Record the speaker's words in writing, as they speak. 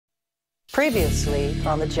Previously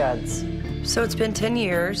on the Judds. So it's been 10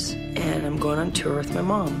 years, and I'm going on tour with my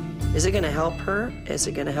mom. Is it going to help her? Is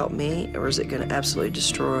it going to help me? Or is it going to absolutely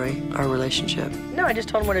destroy our relationship? No, I just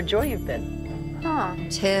told him what a joy you've been. Huh.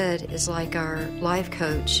 Ted is like our life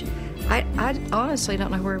coach. I honestly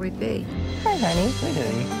don't know where we'd be. Hi, honey. Hey,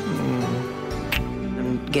 honey.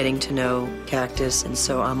 I'm getting to know Cactus, and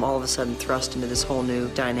so I'm all of a sudden thrust into this whole new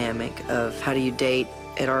dynamic of how do you date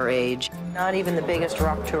at our age. Not even the biggest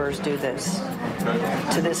rock tours do this.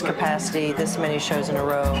 To this capacity, this many shows in a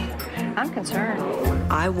row. I'm concerned.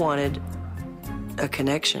 I wanted a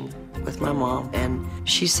connection with my mom, and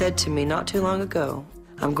she said to me not too long ago,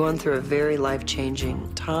 I'm going through a very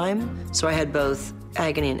life-changing time. So I had both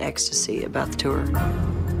agony and ecstasy about the tour.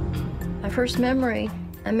 My first memory,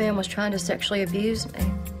 a man was trying to sexually abuse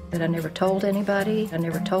me, but I never told anybody. I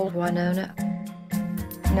never told Winona.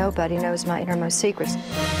 Nobody knows my innermost secrets.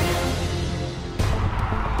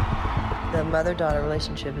 The mother-daughter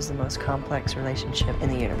relationship is the most complex relationship in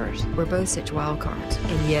the universe. We're both such wild cards.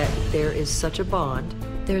 And yet there is such a bond.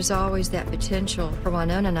 There's always that potential for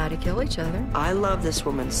Winona and I to kill each other. I love this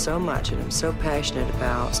woman so much, and I'm so passionate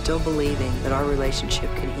about still believing that our relationship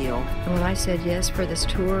can heal. And when I said yes for this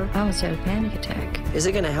tour, I almost had a panic attack. Is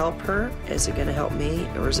it going to help her? Is it going to help me?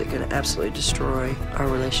 Or is it going to absolutely destroy our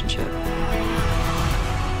relationship?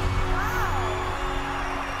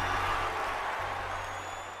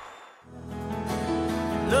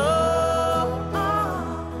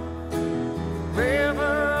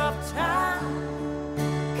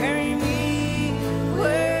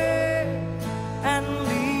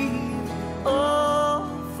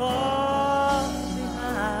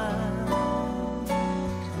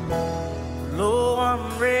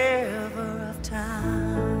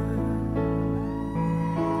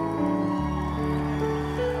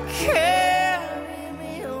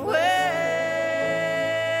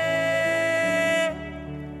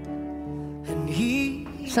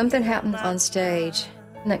 Something happened on stage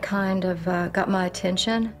that kind of got my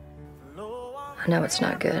attention. I know it's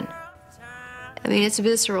not good. I mean, it's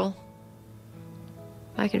visceral.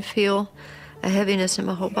 I can feel a heaviness in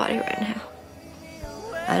my whole body right now.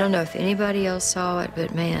 I don't know if anybody else saw it,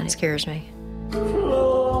 but man, it scares me.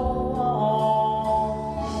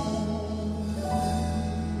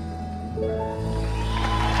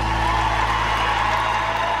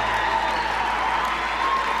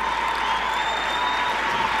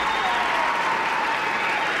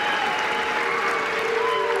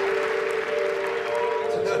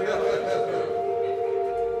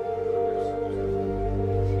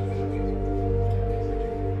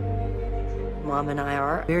 Mom and I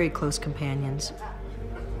are very close companions.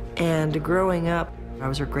 And growing up, I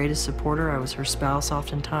was her greatest supporter. I was her spouse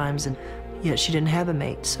oftentimes, and yet she didn't have a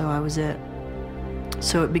mate, so I was it.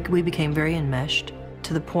 So we became very enmeshed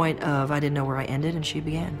to the point of I didn't know where I ended and she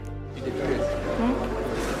began. You did good.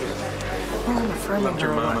 Well, I'm affirming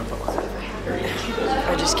her a lot.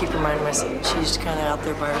 I just keep reminding myself she's kind of out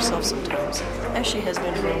there by herself sometimes, as she has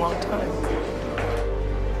been for a long time.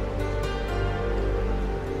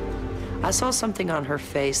 I saw something on her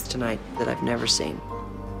face tonight that I've never seen.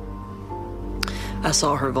 I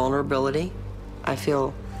saw her vulnerability. I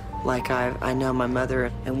feel like I know my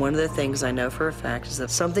mother, and one of the things I know for a fact is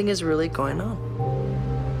that something is really going on.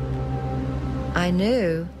 I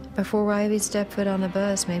knew before I even stepped foot on the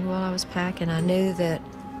bus, maybe while I was packing, I knew that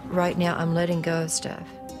right now I'm letting go of stuff.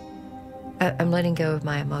 I'm letting go of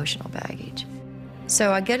my emotional baggage.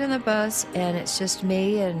 So I get in the bus, and it's just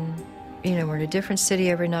me, and you know, we're in a different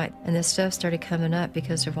city every night, and this stuff started coming up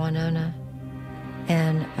because of Winona.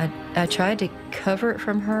 And I tried to cover it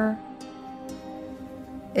from her.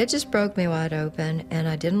 It just broke me wide open, and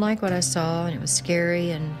I didn't like what I saw, and it was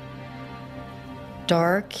scary and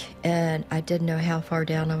dark, and I didn't know how far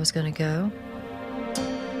down I was going to go.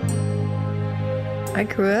 I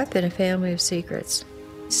grew up in a family of secrets.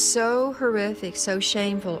 So horrific, so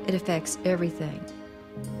shameful, it affects everything.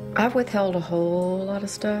 I've withheld a whole lot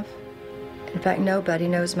of stuff. In fact, nobody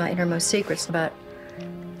knows my innermost secrets, but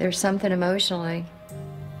there's something emotionally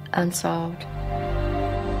unsolved.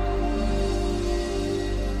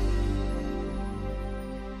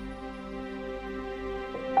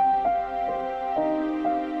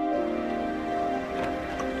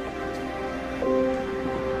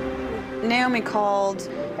 Naomi called,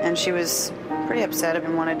 and she was pretty upset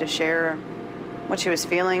and wanted to share what she was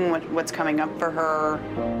feeling, what's coming up for her.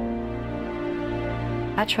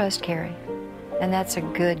 I trust Carrie, and that's a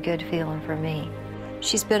good feeling for me.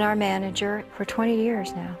 She's been our manager for 20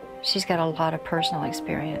 years now. She's got a lot of personal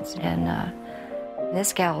experience, and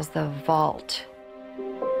this gal's the vault.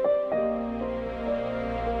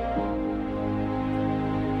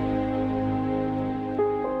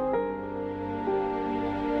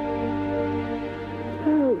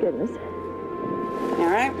 goodness. All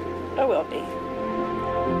right? I will be.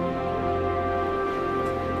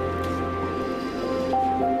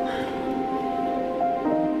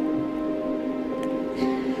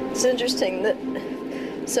 It's interesting that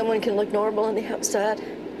someone can look normal on the outside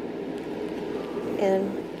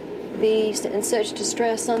and be in such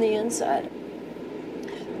distress on the inside.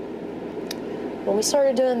 When we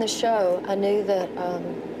started doing the show, I knew that I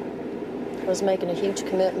was making a huge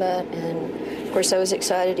commitment, and of course I was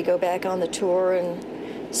excited to go back on the tour and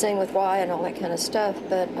sing with Y and all that kind of stuff,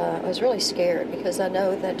 but I was really scared because I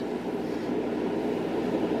know that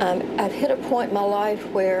I've hit a point in my life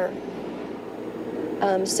where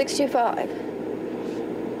I'm 65,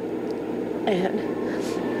 and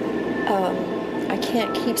I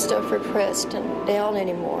can't keep stuff repressed and down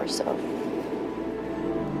anymore, so.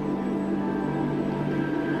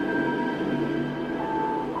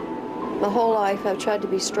 My whole life I've tried to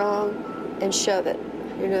be strong and shove it,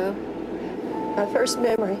 you know. My first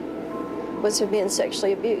memory was of being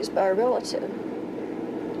sexually abused by a relative.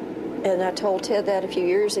 And I told Ted that a few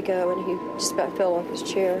years ago, and he just about fell off his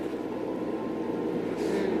chair.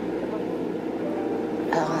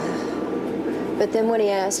 But then when he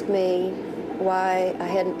asked me why I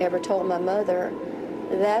hadn't ever told my mother,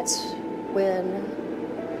 that's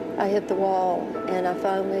when I hit the wall, and I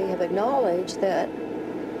finally have acknowledged that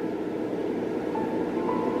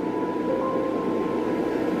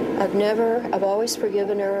I've always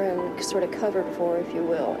forgiven her and sort of covered for her, if you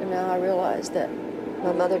will, and now I realize that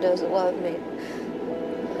my mother doesn't love me.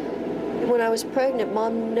 When I was pregnant,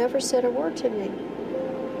 Mom never said a word to me.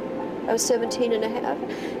 I was 17 and a half,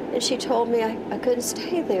 and she told me I couldn't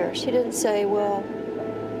stay there. She didn't say, well,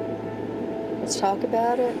 let's talk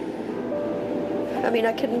about it. I mean,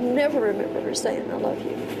 I can never remember her saying, I love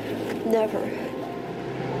you. Never.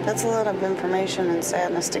 That's a lot of information and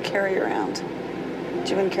sadness to carry around. That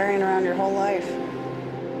you've been carrying around your whole life.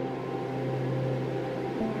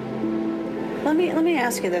 Let me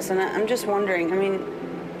ask you this, and I'm just wondering, I mean,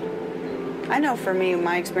 I know for me,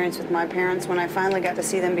 my experience with my parents, when I finally got to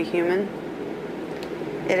see them be human,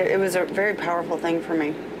 it was a very powerful thing for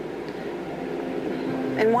me.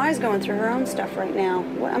 And Y's going through her own stuff right now.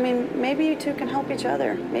 I mean, maybe you two can help each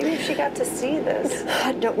other. Maybe if she got to see this.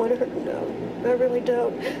 I don't want her to know. I really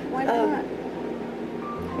don't. Why not?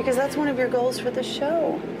 Because that's one of your goals for the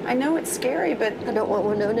show. I know it's scary, but I don't want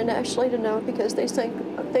Winona and Ashley to know because they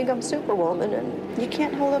think I'm Superwoman, and you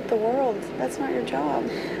can't hold up the world. That's not your job.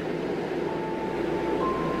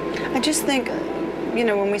 I just think, you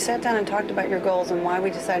know, when we sat down and talked about your goals and why we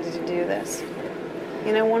decided to do this,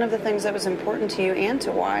 you know, one of the things that was important to you and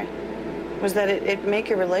to Y was that it'd make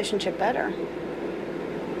your relationship better.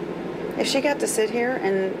 If she got to sit here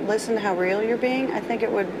and listen to how real you're being, I think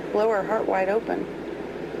it would blow her heart wide open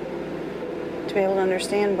to be able to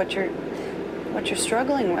understand what you're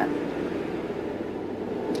struggling with.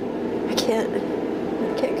 I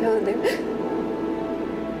can't go there.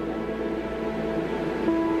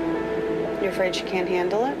 You're afraid she can't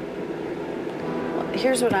handle it? Well,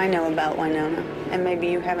 here's what I know about Winona, and maybe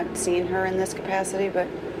you haven't seen her in this capacity, but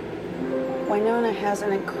Winona has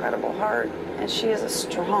an incredible heart, and she is a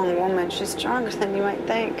strong woman. She's stronger than you might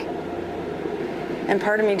think. And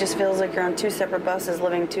part of me just feels like you're on two separate buses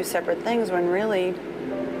living two separate things when really,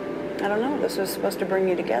 I don't know, this was supposed to bring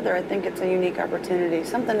you together. I think it's a unique opportunity,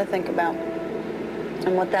 something to think about,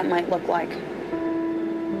 and what that might look like.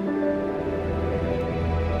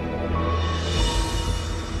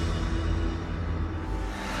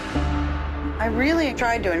 I really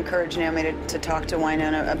tried to encourage Naomi to talk to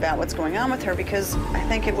Winona about what's going on with her because I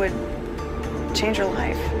think it would change her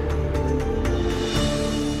life.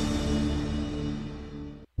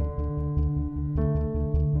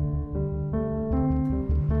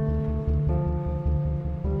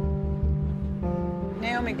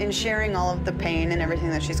 Naomi, in sharing all of the pain and everything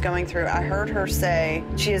that she's going through, I heard her say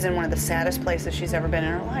she is in one of the saddest places she's ever been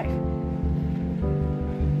in her life.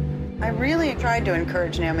 I really tried to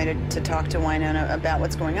encourage Naomi to talk to Winona about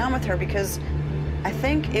what's going on with her because I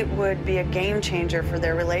think it would be a game changer for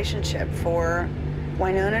their relationship, for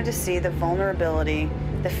Winona to see the vulnerability,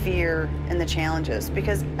 the fear, and the challenges.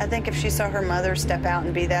 Because I think if she saw her mother step out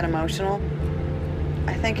and be that emotional,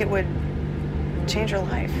 I think it would change her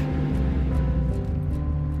life.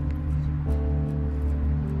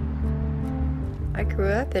 I grew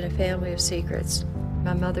up in a family of secrets.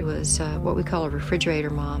 My mother was what we call a refrigerator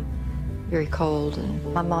mom, very cold,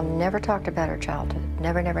 and my mom never talked about her childhood.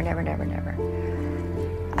 Never, never, never, never, never.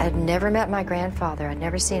 I had never met my grandfather. I'd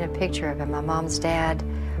never seen a picture of him. My mom's dad,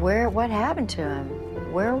 what happened to him?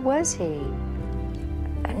 Where was he?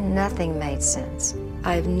 Nothing made sense.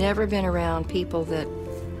 I've never been around people that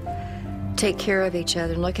take care of each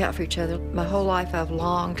other and look out for each other. My whole life I've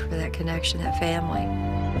longed for that connection, that family.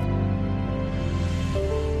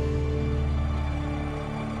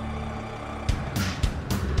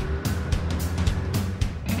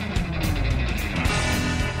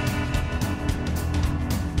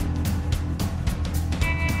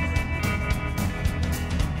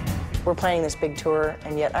 We're planning this big tour,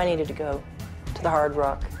 and yet I needed to go to the Hard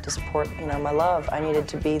Rock to support, my love. I needed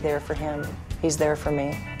to be there for him. He's there for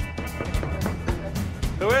me.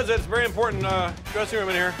 Who is it? It's very important dressing room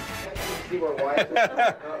in here.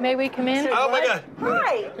 May we come in? Oh, my God.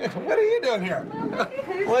 Hi. What are you doing here?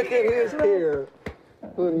 Look at who's here.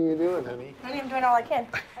 What are you doing, honey? Honey, I'm doing all I can.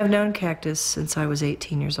 I've known Cactus since I was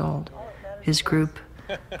 18 years old. His group,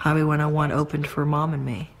 Highway 101, opened for Mom and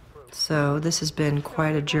me. So this has been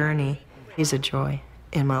quite a journey. He's a joy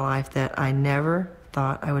in my life that I never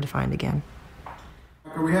thought I would find again.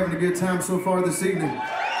 Are we having a good time so far this evening?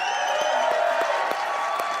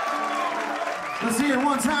 Let's hear it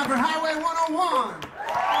one time for Highway 101.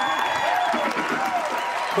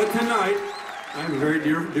 But tonight, I have a very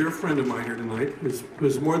dear friend of mine here tonight,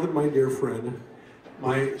 who's more than my dear friend.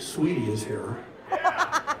 My sweetie is here,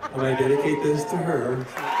 and I dedicate this to her.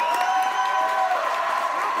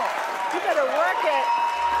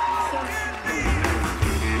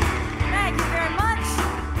 Thank you very much.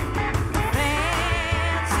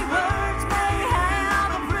 Fancy words may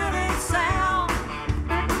have a pretty sound.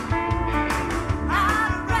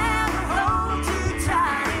 I'd rather hold you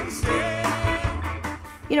tight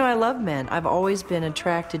instead. I love men. I've always been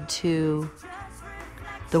attracted to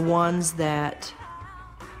the ones that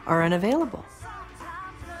are unavailable,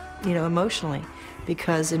 emotionally.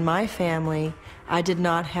 Because in my family, I did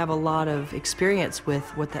not have a lot of experience with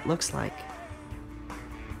what that looks like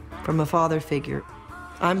from a father figure.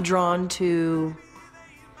 I'm drawn to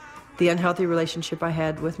the unhealthy relationship I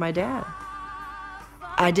had with my dad.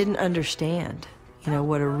 I didn't understand,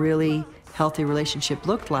 what a really healthy relationship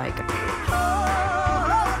looked like.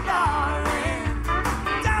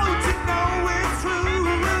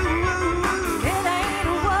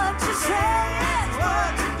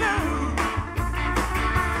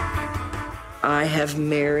 I have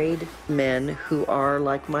married men who are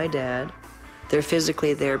like my dad. They're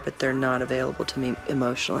physically there, but they're not available to me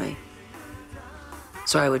emotionally.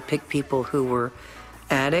 So I would pick people who were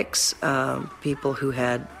addicts, people who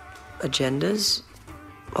had agendas,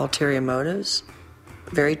 ulterior motives.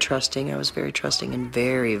 Very trusting. I was very trusting and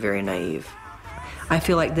very, very naive. I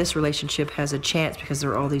feel like this relationship has a chance because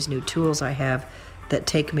there are all these new tools I have that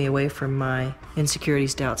take me away from my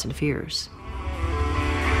insecurities, doubts, and fears.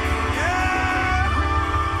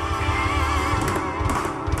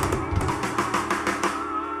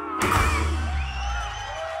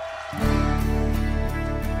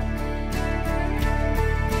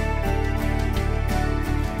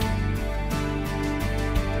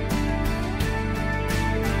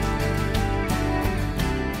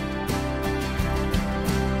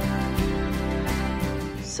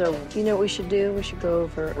 So, you know what we should do? We should go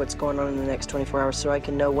over what's going on in the next 24 hours so I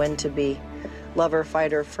can know when to be lover,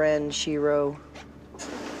 fighter, friend, shero.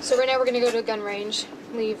 So right now we're gonna go to a gun range.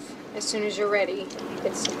 Leave as soon as you're ready.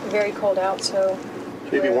 It's very cold out, so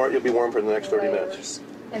You'll be warm for the next 30 minutes.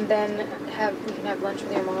 And then we can have lunch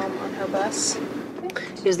with your mom on her bus.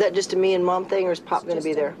 Is that just a me and Mom thing, or is Pop going to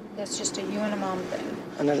be there? That's just a you and a mom thing.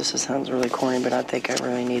 I know this sounds really corny, but I think I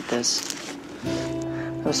really need this.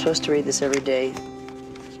 I was supposed to read this every day.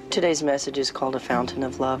 Today's message is called A Fountain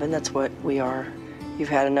of Love, and that's what we are. You've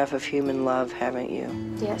had enough of human love, haven't you?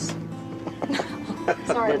 Yes.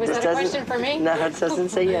 Sorry, was that a question for me? No, it doesn't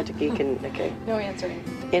say you have to geek and, okay. No answering.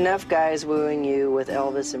 Enough guys wooing you with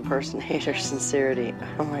Elvis impersonator sincerity.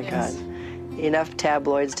 Oh my God. Enough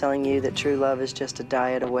tabloids telling you that true love is just a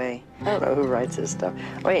diet away. I don't know who writes this stuff.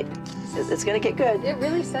 Wait, it's gonna get good. It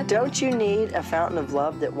really said. Don't you need a fountain of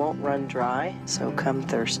love that won't run dry? So come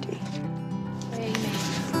thirsty.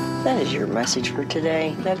 Amen. That is your message for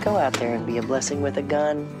today. Now go out there and be a blessing with a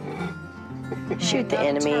gun. Shoot the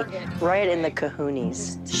enemy right in the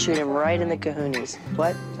kahunas. Shoot him right in the kahunas.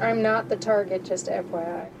 What? I'm not the target, just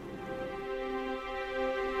FYI.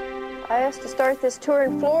 I asked to start this tour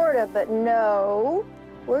in Florida, but no,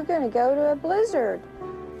 we're going to go to a blizzard.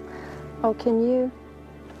 Oh, can you?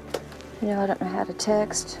 I don't know how to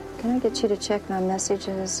text. Can I get you to check my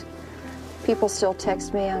messages? People still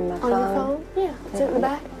text me on my phone. On your phone? Yeah, it's in the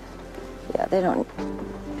back. Yeah, they don't.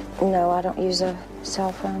 No, I don't use a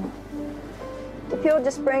cell phone. If you'll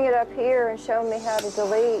just bring it up here and show me how to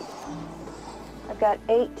delete. I've got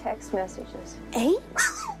 8 text messages. 8?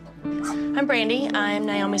 I'm Brandy. I'm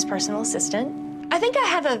Naomi's personal assistant. I think I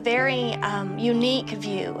have a very unique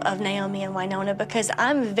view of Naomi and Winona because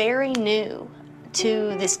I'm very new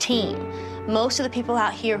to this team. Most of the people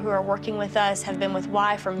out here who are working with us have been with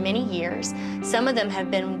Y for many years. Some of them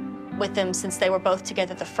have been with them since they were both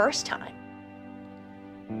together the first time.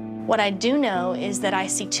 What I do know is that I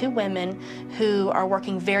see two women who are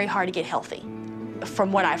working very hard to get healthy.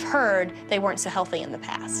 From what I've heard, they weren't so healthy in the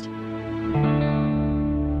past.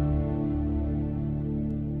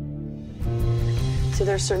 See,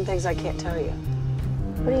 there's certain things I can't tell you.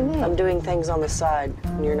 What do you mean? I'm doing things on the side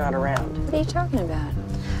when you're not around. What are you talking about?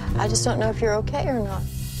 I just don't know if you're okay or not.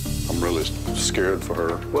 I'm really scared for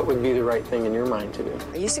her. What would be the right thing in your mind to do?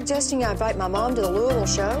 Are you suggesting I invite my mom to the Louisville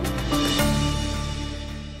show?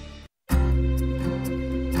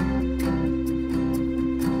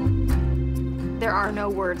 There are no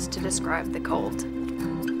words to describe the cold.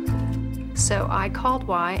 So I called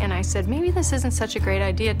Y and I said, maybe this isn't such a great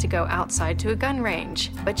idea to go outside to a gun range.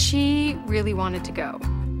 But she really wanted to go.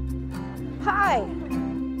 Hi.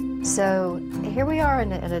 So here we are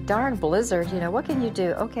in a darn blizzard. You know, what can you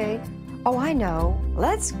do? Okay. Oh, I know.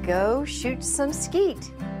 Let's go shoot some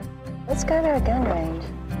skeet. Let's go to a gun range.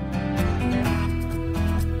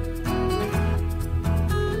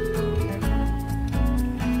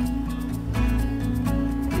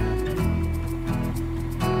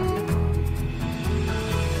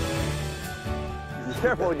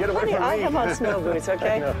 Careful, get away from me. I have on snow boots,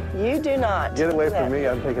 okay? You do not. Get away from me,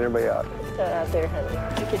 I'm taking everybody out. Out there, honey.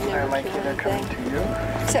 You could never Mike, they're coming to you.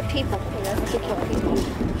 Except people. You know, you kill people.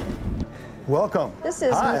 Welcome. This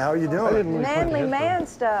is Hi, how are you doing? manly man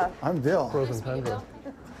stuff. I'm Bill. Frozen tundra.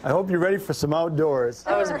 I hope you're ready for some outdoors.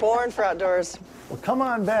 I was born for outdoors. Well, come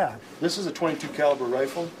on back. This is a .22 caliber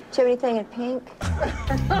rifle. Do you have anything in pink?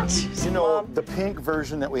 You know, the pink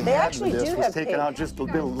version that we They had actually in this do was have taken pink. out just a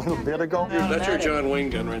little bit ago. That's your John Wayne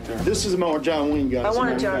gun right there. This is our John Wayne gun. I as a want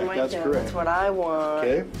a matter of John fact. Wayne That's gun. correct. That's what I want.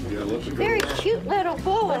 Okay. Yeah, look at Very cute little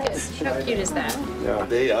bullets. How cute is that? Yeah,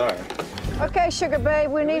 they are. Okay, Sugar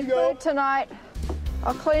Babe, we need food tonight.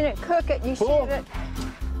 I'll clean it, cook it, you shoot it.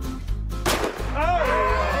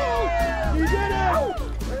 Oh! You did it!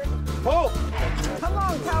 Oh! Come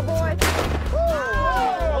on, cowboy.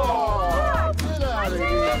 Oh! Get out of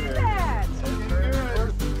here.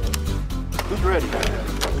 Who's ready?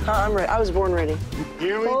 I'm ready. I was born ready.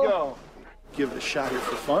 Here we go. Give it a shot here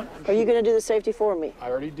for fun. Are you going to do the safety for me? I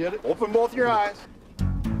already did it. Open both your eyes.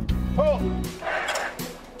 Pull.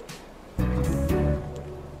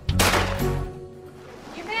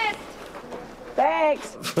 You missed.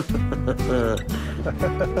 Thanks. I'm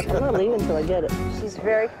not leaving until I get it. She's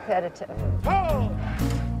very competitive. Pull.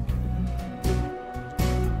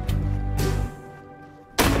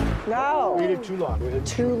 No. Waited too long. Waited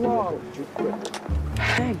Too long. Too quick.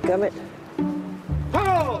 Hey, gummit.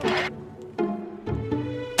 Pull.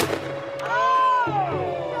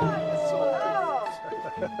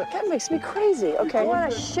 That makes me crazy. Okay. I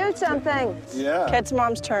want to shoot something. Yeah. Okay, it's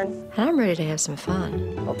Mom's turn. And I'm ready to have some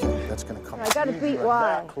fun. Okay, that's gonna come. I gotta beat That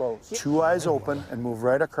Y. close. Two eyes open and move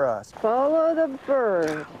right across. Follow the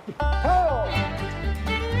bird.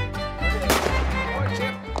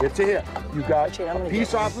 It's a hit. You got I'm a gonna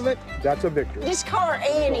piece get off of it. That's a victory. Just call her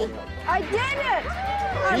Annie. I did it!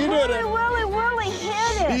 You did it. Willy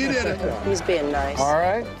hit it. You did it. He's being nice. All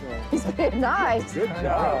right. He's been nice. Good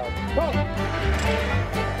job.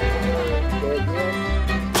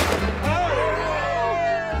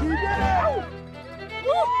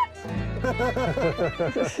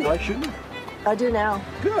 Why shouldn't you? I do now.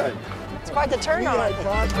 Good. It's quite the turn on.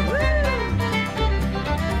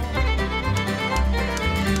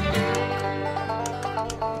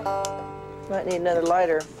 Might need another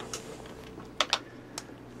lighter.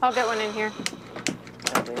 I'll get one in here.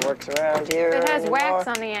 Nothing works around here. It has anymore. wax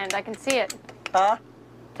on the end. I can see it. Huh?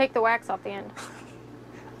 Take the wax off the end.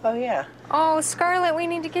 Oh, yeah. Oh, Scarlett, we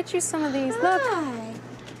need to get you some of these. Look. Hi.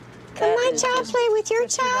 Can my child play with your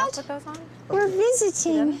child? Put those on. We're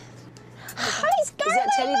visiting. Hi, Scarlett. Is that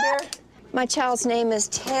Teddy Bear? My child's name is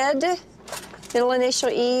Ted, middle initial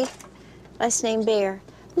E, last name Bear.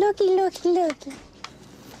 Looky, looky, looky.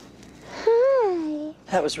 Hi.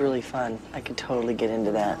 That was really fun. I could totally get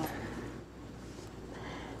into that.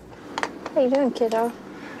 How you doing, kiddo?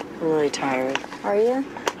 I'm really tired. Are you?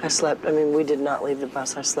 I slept, we did not leave the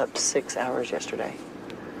bus. I slept 6 hours yesterday.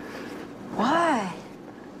 Why?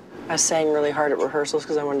 I sang really hard at rehearsals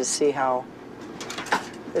because I wanted to see how,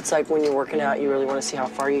 it's like when you're working out, you really want to see how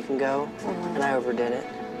far you can go, and I overdid it.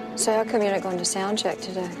 So how come you're not going to sound check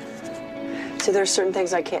today? See, there's certain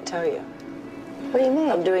things I can't tell you. What do you mean?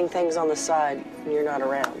 I'm doing things on the side when you're not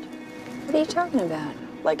around. What are you talking about?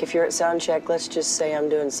 Like if you're at sound check, let's just say I'm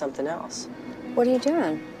doing something else. What are you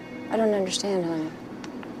doing? I don't understand, honey.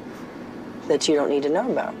 That you don't need to know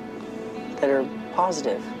about, that are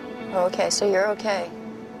positive. Oh, okay, so you're okay.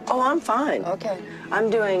 Oh, I'm fine. Okay. I'm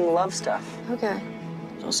doing love stuff. Okay.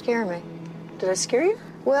 Don't scare me. Did I scare you?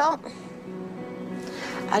 Well,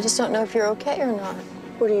 I just don't know if you're okay or not.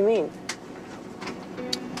 What do you mean?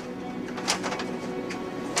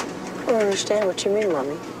 I don't understand what you mean,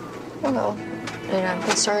 Mommy. Well, and I'm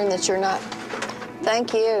concerned that you're not.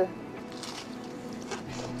 Thank you.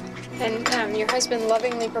 And your husband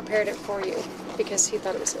lovingly prepared it for you because he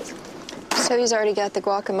thought it was his. So he's already got the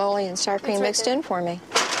guacamole and sour cream right mixed there. in for me.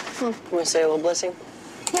 You want to say a little blessing?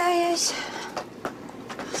 Yes.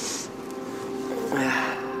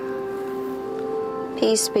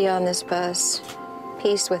 Peace be on this bus.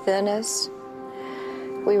 Peace within us.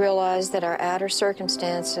 We realize that our outer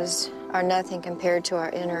circumstances are nothing compared to our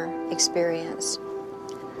inner experience.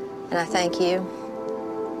 And I thank you.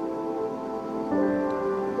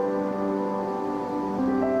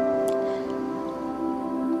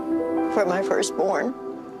 For my firstborn,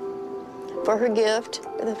 for her gift,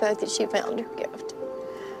 for the fact that she found her gift.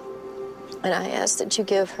 And I ask that you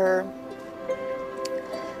give her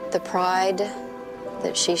the pride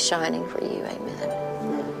that she's shining for you. Amen.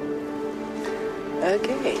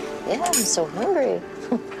 Okay. Yeah, I'm so hungry.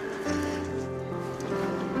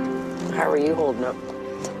 How are you holding up?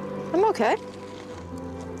 I'm okay.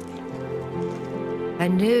 I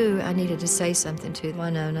knew I needed to say something to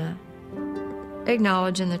Winona,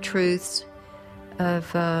 acknowledging the truths of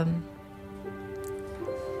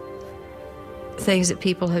things that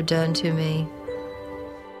people have done to me.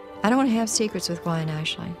 I don't want to have secrets with Wyatt and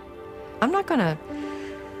Ashley. I'm not going to,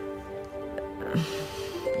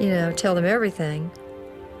 tell them everything.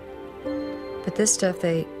 But this stuff,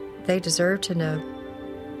 they deserve to know.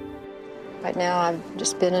 Right now, I've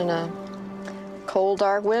just been in a cold,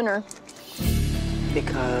 dark winter.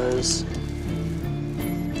 Because...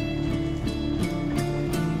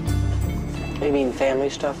 You mean family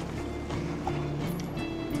stuff?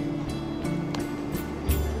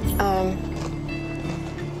 I'm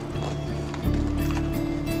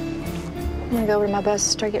gonna go over to my bus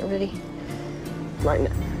and start getting ready. Right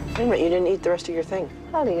now. Wait a minute, you didn't eat the rest of your thing.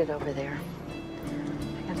 I'll eat it over there.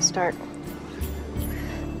 I gotta start.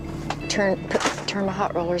 Turn my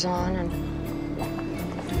hot rollers on and.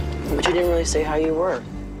 But you didn't really say how you were.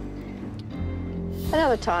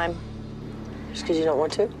 Another time. Just because you don't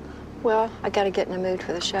want to? Well, I gotta get in the mood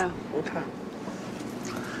for the show. Okay.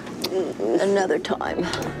 Another time.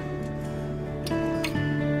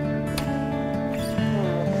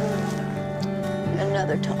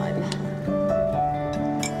 Another time.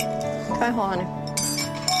 Okay, honey.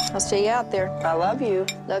 I'll see you out there. I love you.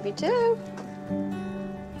 Love you too.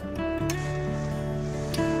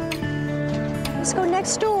 Let's go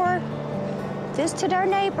next door. Visit our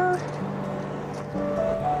neighbor.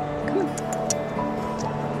 Come on.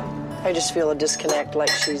 I just feel a disconnect, like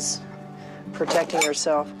she's protecting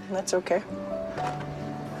herself. That's okay.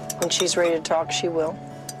 When she's ready to talk, she will.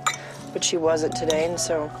 But she wasn't today, and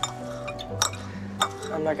so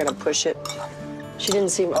I'm not gonna push it. She didn't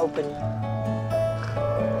seem open.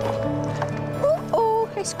 Oh,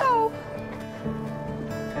 let's go.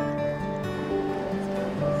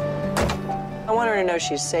 I want her to know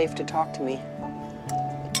she's safe to talk to me.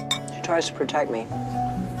 She tries to protect me.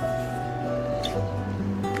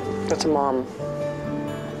 That's a mom.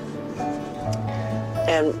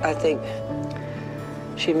 And I think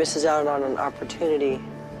she misses out on an opportunity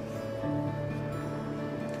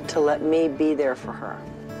to let me be there for her.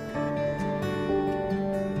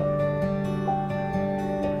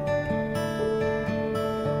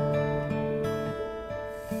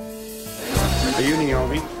 Are you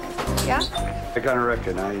Naomi? Yeah? I kind of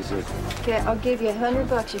recognize it. Okay, I'll give you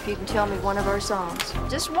 $100 if you can tell me one of our songs.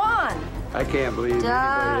 Just one. I can't believe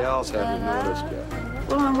anybody else hasn't noticed yet.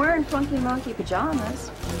 Well, I'm wearing funky monkey pajamas.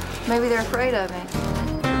 Maybe they're afraid of me.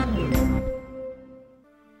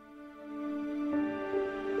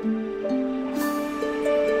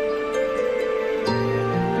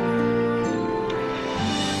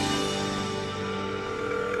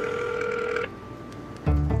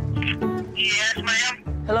 Yes,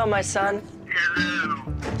 ma'am. Hello, my son. Hello.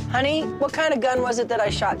 Honey, what kind of gun was it that I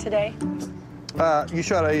shot today? You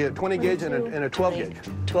shot a 20 gauge and a 12 gauge.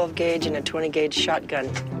 12 gauge and a 20 gauge shotgun.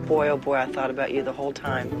 Boy, oh boy, I thought about you the whole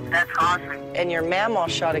time. That's awesome. And your mamaw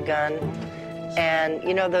shot a gun, and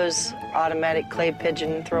you know those automatic clay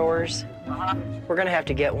pigeon throwers? Uh-huh. We're gonna have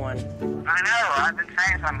to get one. I know. I've been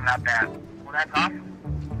saying something about that. Well, that's awesome.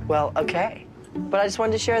 Well, okay. But I just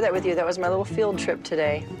wanted to share that with you. That was my little field trip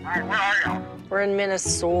today. All right, where are y'all? We're in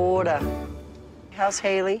Minnesota. How's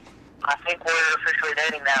Haley? I think we're officially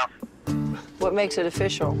dating now. What makes it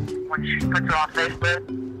official? When she puts it on Facebook,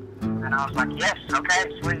 and I was like, yes,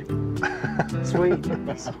 okay, sweet. Sweet.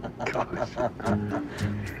 Gosh.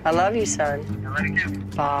 I love you, son. I love you too.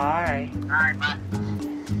 Bye. All right, bye.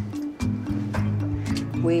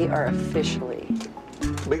 We are officially.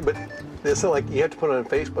 But it's not like you have to put it on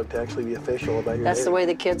Facebook to actually be official about your That's dating. the way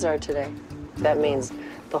the kids are today. That means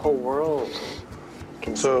the whole world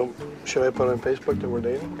can So, should I put on Facebook that we're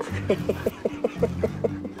dating?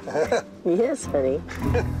 Yes, honey.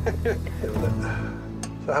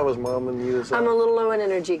 So how was Mom and you? I'm a little low in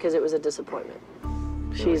energy because it was a disappointment.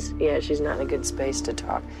 She's not in a good space to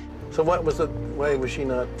talk. So what was the way? Was she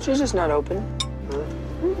not? She's just not open.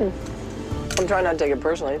 I'm trying not to take it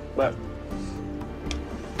personally, but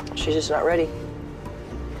she's just not ready.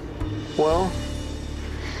 Well,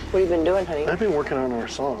 what have you been doing, honey? I've been working on our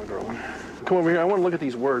song, girl. Come over here. I want to look at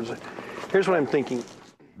these words. Here's what I'm thinking.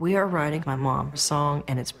 We are writing my mom a song,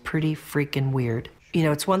 and it's pretty freaking weird. You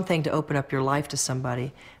know, it's one thing to open up your life to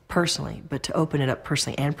somebody personally, but to open it up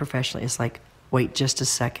personally and professionally is like, wait just a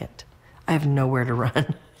second. I have nowhere to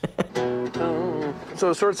run. So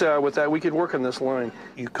it starts out with that. We could work on this line.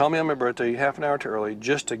 You call me on my birthday half an hour too early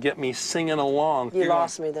just to get me singing along. You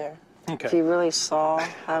lost me there. Okay. If you really saw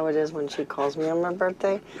how it is when she calls me on my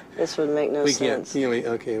birthday, this would make no sense. We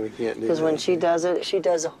can't do that. Because when she does it, she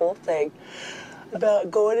does a whole thing about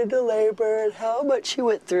going into labor and how much she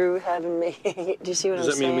went through having me. Do you see what I'm saying?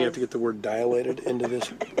 Does that mean we have to get the word dilated into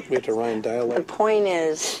this? We have to rhyme dilate? The point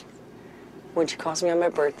is, when she calls me on my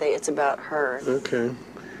birthday, it's about her. Okay.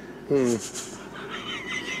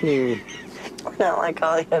 We're not like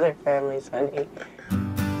all the other families, honey.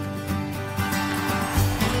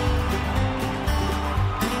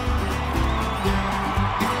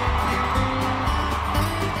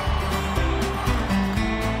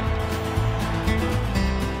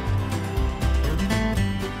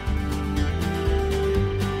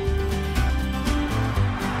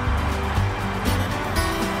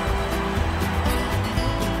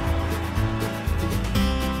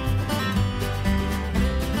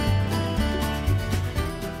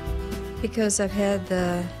 Because I've had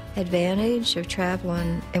the advantage of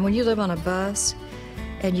traveling, and when you live on a bus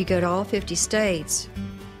and you go to all 50 states,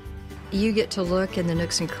 you get to look in the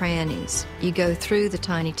nooks and crannies. You go through the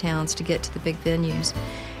tiny towns to get to the big venues,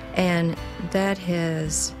 and that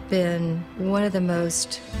has been one of the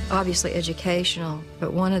most, obviously educational,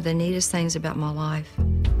 but one of the neatest things about my life.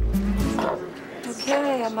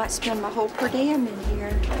 Okay, I might spend my whole per diem in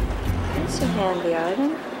here. That's a handy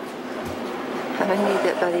item. I need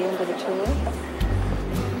that by the end of the tour.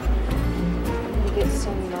 You get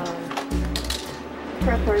some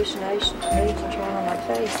preparation agent trying on my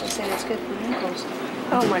face. They say it's good for wrinkles.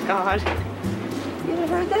 Oh my God. You ever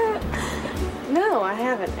heard that? No, I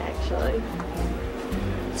haven't actually.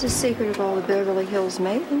 It's a secret of all the Beverly Hills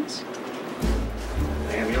maidens.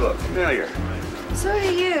 Damn, you look familiar. So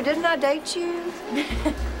do you. Didn't I date you?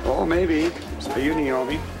 Oh, maybe. Are you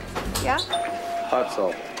Naomi? Yeah? Hot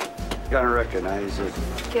salt. Gotta recognize it.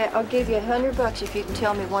 Okay, I'll give you $100 if you can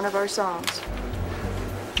tell me one of our songs.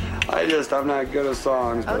 I'm not good at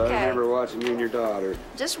songs, but Okay. I remember watching me and your daughter.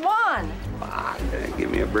 Just one.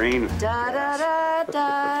 Give me a brain. Da da da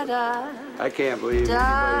da da. I can't believe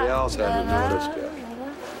anybody else hasn't noticed yet.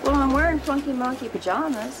 Well, I'm wearing funky monkey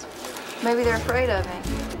pajamas. Maybe they're afraid of me.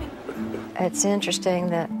 It's interesting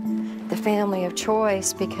that the family of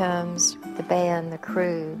choice becomes the band, the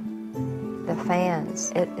crew, the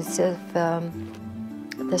fans. It's as if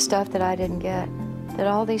the stuff that I didn't get, that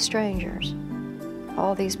all these strangers,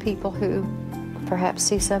 all these people who perhaps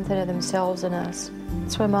see something of themselves in us,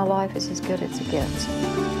 that's when my life is as good as it gets.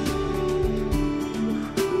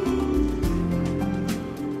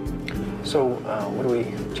 So, what are we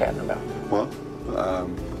chatting about? Well,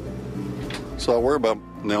 so I worry about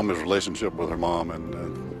Naomi's relationship with her mom,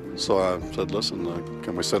 and so I said, listen,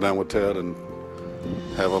 can we sit down with Ted and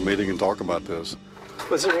have a meeting and talk about this?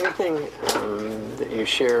 Was there anything that you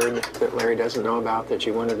shared that Larry doesn't know about that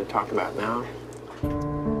you wanted to talk about now?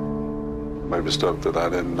 Maybe stuff that I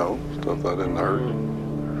didn't know, stuff I didn't heard.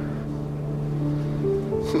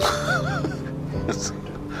 It's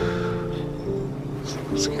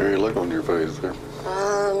a scary look on your face there.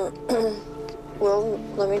 Well,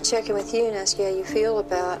 let me check in with you and ask you how you feel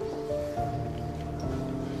about.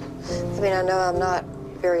 I mean, I know I'm not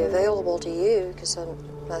very available to you because of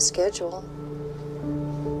my schedule.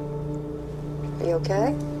 Are you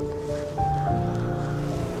okay?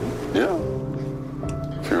 Yeah.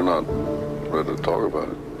 If you're not ready to talk about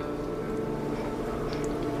it.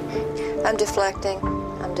 I'm deflecting.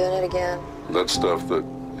 I'm doing it again. That stuff that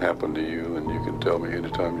happen to you, and you can tell me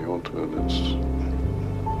anytime you want to. And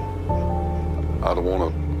I don't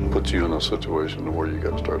want to put you in a situation where you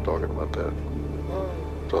got to start talking about that.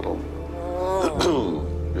 So I don't.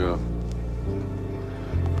 Yeah.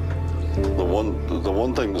 The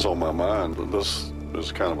one thing that's on my mind, this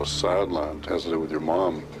is kind of a sideline, it has to do with your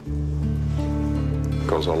mom.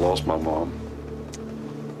 Because I lost my mom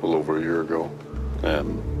a little over a year ago,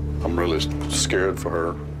 and I'm really scared for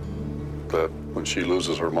her that when she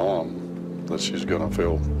loses her mom, that she's gonna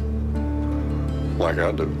feel like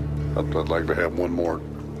I do. I'd like to have one more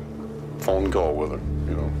phone call with her,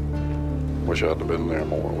 you know. Wish I'd have been there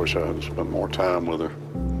more. Wish I had spent more time with her.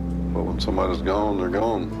 But when somebody's gone, they're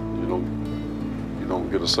gone. You don't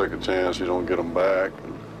get a second chance. You don't get them back,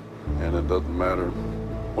 and it doesn't matter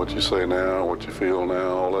what you say now, what you feel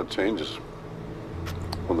now. All that changes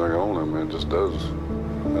when they're gone. I mean, it just does.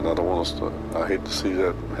 And I don't want us to. I hate to see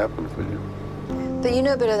that happen for you. But you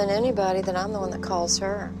know better than anybody that I'm the one that calls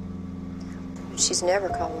her. She's never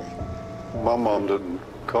called me. My mom didn't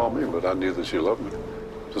call me, but I knew that she loved me.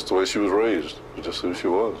 Just the way she was raised, just who she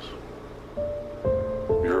was.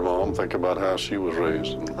 Your mom, think about how she was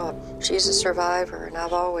raised. Oh, she's a survivor, and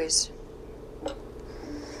I've always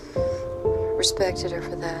respected her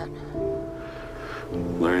for that.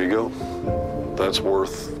 There you go. That's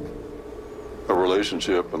worth a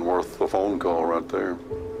relationship and worth a phone call right there.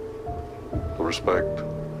 The respect.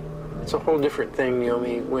 It's a whole different thing,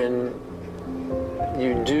 Naomi, when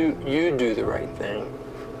you do the right thing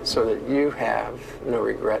so that you have no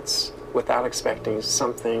regrets without expecting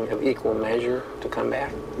something of equal measure to come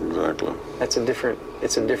back. Exactly. It's a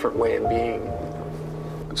different way of being.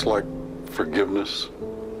 It's like forgiveness.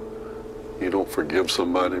 You don't forgive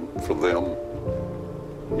somebody for them.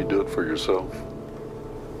 You do it for yourself.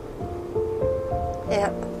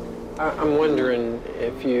 Yeah. I'm wondering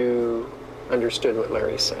if you understood what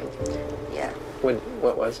Larry said. Yeah.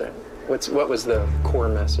 What was that? What was the core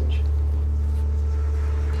message?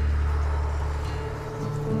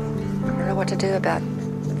 I don't know what to do about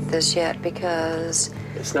this yet, because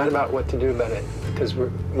It's not about what to do about it, because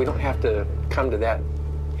we don't have to come to that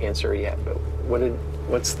answer yet. But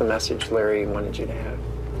what's the message Larry wanted you to have?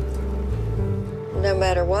 no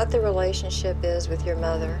matter what the relationship is with your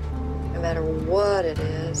mother, no matter what it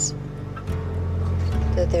is,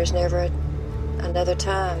 that there's never another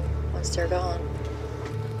time once they're gone.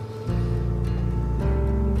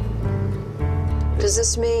 What does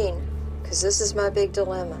this mean? Because this is my big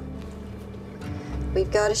dilemma.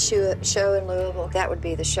 We've got a show in Louisville. That would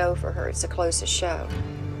be the show for her. It's the closest show.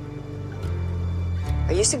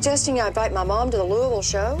 Are you suggesting I invite my mom to the Louisville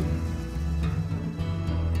show?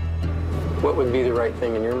 What would be the right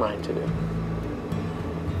thing in your mind to do?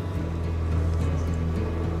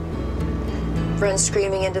 Run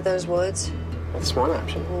screaming into those woods. That's one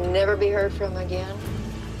option. Never be heard from again.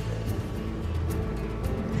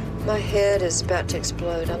 My head is about to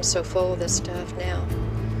explode. I'm so full of this stuff now.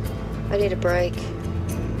 I need a break.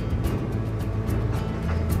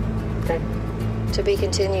 Okay. To be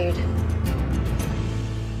continued.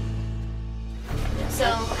 So,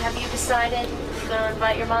 have you decided you're going to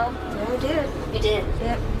invite your mom? I did. You did?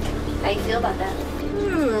 Yep. How you feel about that?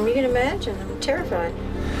 You can imagine. I'm terrified.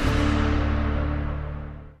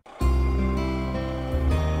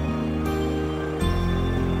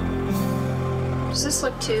 Does this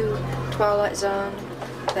look too Twilight Zone,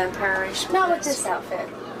 vampire-ish? Not with this outfit.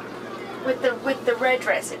 With the red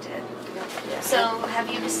dress it did. Yeah. So, have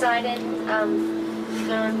you decided you're going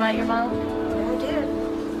to invite your mom? I did.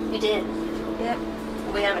 You did? Yep.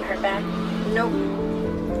 We haven't heard back? Nope.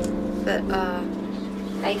 But,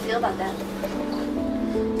 how you feel about that?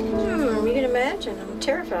 You can imagine. I'm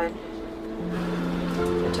terrified.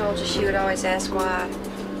 I told you she would always ask why,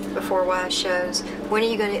 before why shows. When are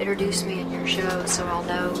you going to introduce me in your show so I'll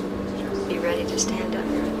know, be ready to stand up?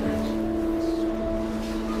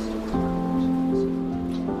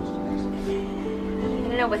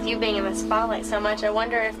 You know, with you being in the spotlight so much, I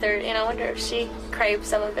wonder if I wonder if she craves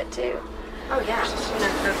some of it too. Oh yeah,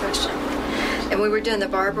 no question. And we were doing the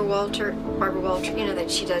Barbara Walter, you know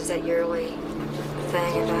that she does that yearly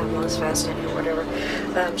thing about Most Fascinating or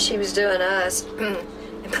whatever. She was doing us, and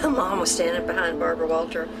my mom was standing behind Barbara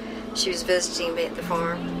Walter. She was visiting me at the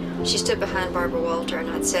farm. She stood behind Barbara Walter, and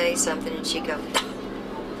I'd say something, and she'd go,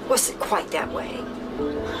 "Wasn't quite that way."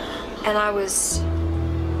 And I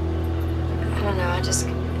don't know,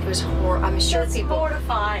 it was horrible. I'm sure That's people...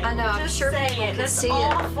 mortifying. I know, I'm Just sure say people it. could That's see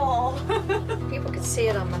awful. it. People could see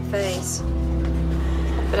it on my face.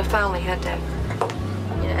 But I finally had to,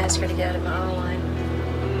 ask her to get out of my own line.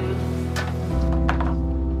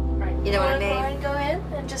 You know what I mean? Go in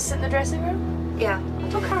and just sit in the dressing room? Yeah.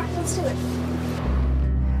 Okay, let's do it.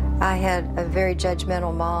 I had a very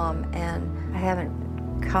judgmental mom, and I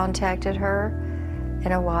haven't contacted her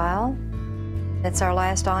in a while. It's our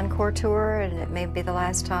last encore tour, and it may be the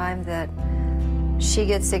last time that she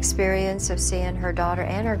gets the experience of seeing her daughter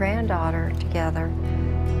and her granddaughter together.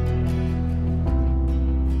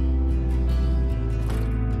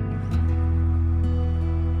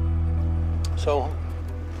 So,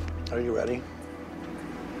 are you ready?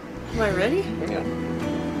 Am I ready? Yeah.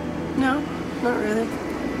 No, not really.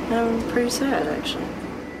 I'm pretty sad, actually.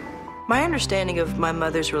 My understanding of my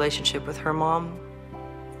mother's relationship with her mom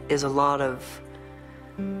is a lot of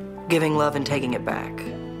giving love and taking it back.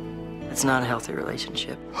 It's not a healthy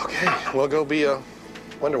relationship. Okay, we'll go be a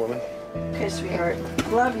Wonder Woman. Okay, sweetheart.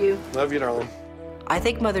 Love you. Love you, darling. I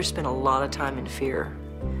think Mother spent a lot of time in fear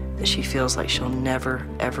that she feels like she'll never,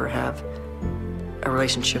 ever have a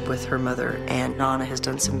relationship with her mother, and Nana has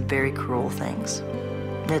done some very cruel things.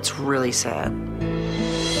 It's really sad.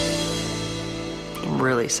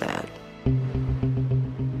 Really sad.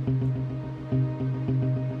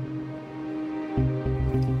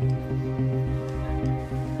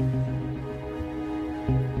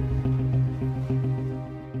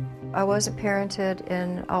 I wasn't parented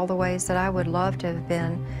in all the ways that I would love to have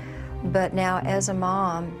been, but now as a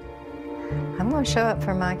mom, I'm going to show up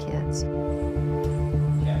for my kids.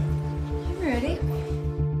 Ready?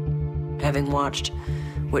 Having watched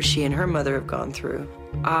what she and her mother have gone through,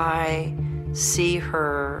 I see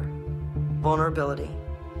her vulnerability.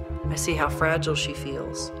 I see how fragile she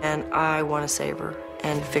feels, and I want to save her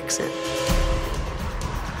and fix it.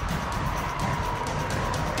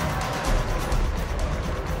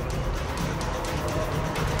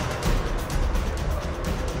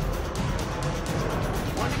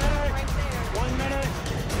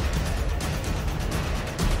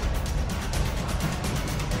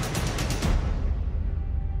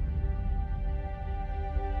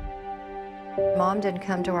 Mom didn't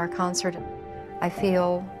come to our concert. I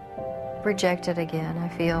feel rejected again. I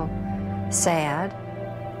feel sad.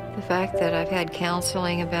 The fact that I've had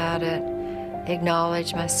counseling about it,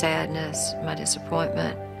 acknowledged my sadness, my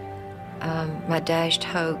disappointment, my dashed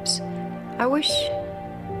hopes. I wish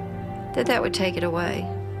that that would take it away.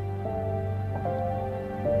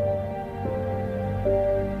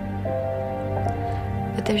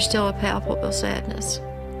 But there's still a palpable sadness.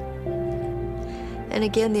 And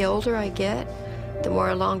again, the older I get, the more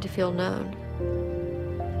I long to feel known.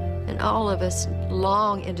 And all of us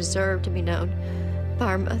long and deserve to be known by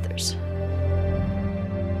our mothers.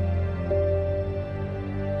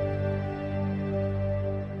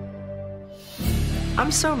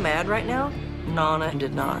 I'm so mad right now. Nana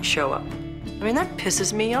did not show up. I mean, that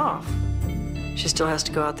pisses me off. She still has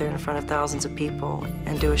to go out there in front of thousands of people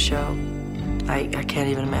and do a show. I can't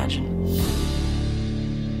even imagine.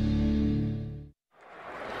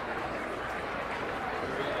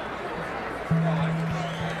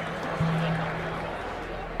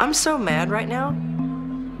 I'm so mad right now.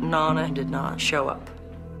 Nana did not show up.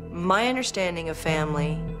 My understanding of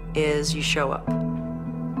family is you show up,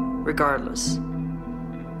 regardless.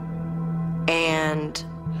 And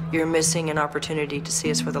you're missing an opportunity to see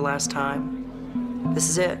us for the last time. This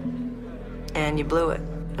is it. And you blew it.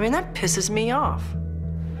 I mean, that pisses me off.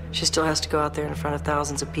 She still has to go out there in front of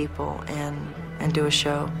thousands of people and do a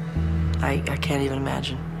show. I can't even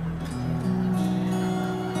imagine.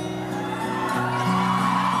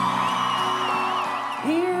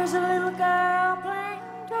 Here's a little girl playing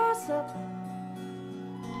dress up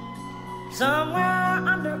somewhere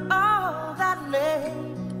under all that lace.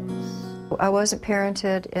 I wasn't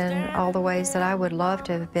parented in all the ways that I would love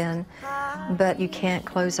to have been, but you can't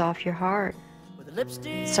close off your heart.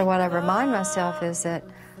 So what I remind myself is that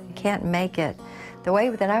I can't make it the way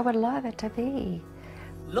that I would love it to be.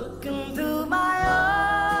 Looking through my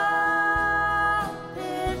old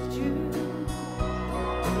picture,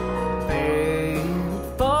 faded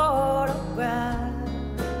photograph.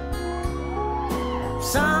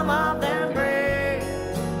 Some of them bring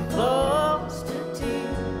close to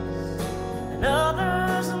tears, and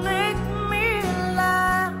others make me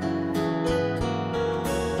laugh.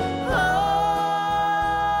 Oh,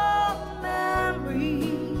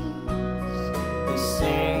 memories, they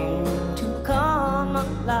seem to come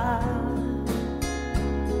alive.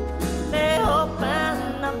 They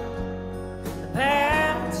open up the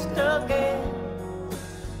past again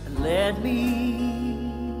and let me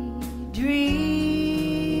dream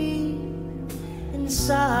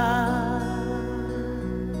inside.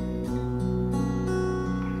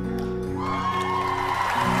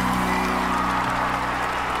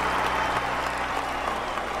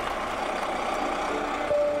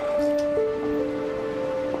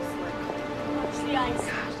 guys.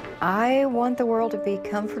 I want the world to be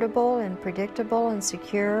comfortable and predictable and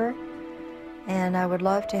secure, and I would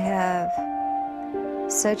love to have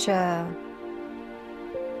such an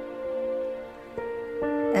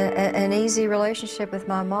easy relationship with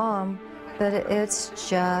my mom, but it's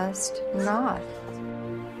just not.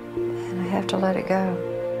 And I have to let it go.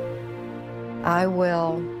 I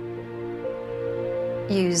will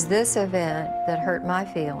use this event that hurt my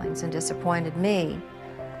feelings and disappointed me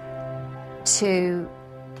to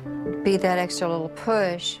be that extra little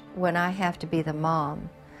push when I have to be the mom.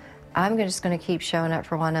 I'm just going to keep showing up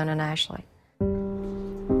for Winona and Ashley.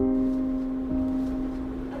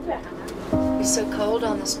 It's so cold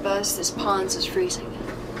on this bus, this pond's is freezing.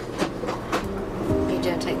 You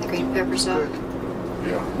didn't take the green peppers off?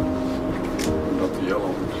 Yeah. Not the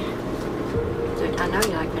yellow ones. I know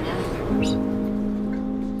you like banana peppers.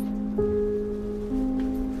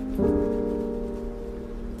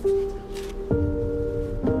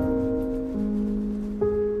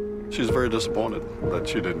 She's very disappointed that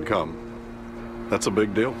she didn't come. That's a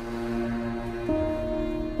big deal.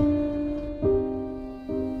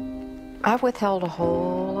 I've withheld a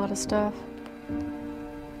whole lot of stuff.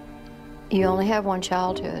 You only have one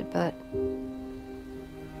childhood, but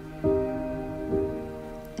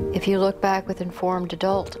if you look back with informed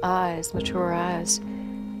adult eyes, mature eyes,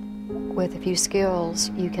 with a few skills,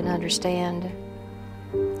 you can understand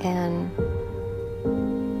and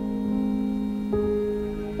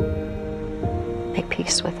make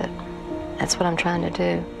peace with it. That's what I'm trying to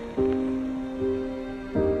do.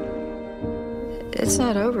 It's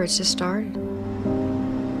not over, it's just started.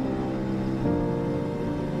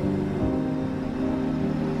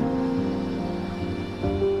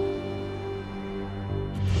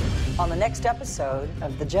 On the next episode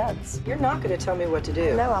of The Judds. You're not going to tell me what to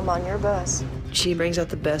do. No, I'm on your bus. She brings out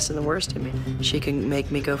the best and the worst in me. She can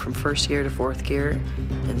make me go from first gear to fourth gear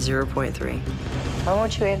in 0.3. I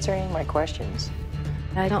want you answering my questions.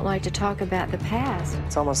 I don't like to talk about the past.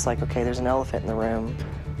 It's almost like, okay, there's an elephant in the room.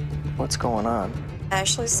 What's going on?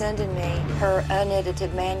 Ashley's sending me her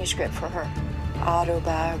unedited manuscript for her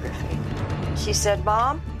autobiography. She said,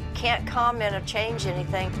 Mom, can't comment or change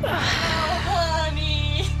anything. Oh,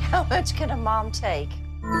 honey. How much can a mom take?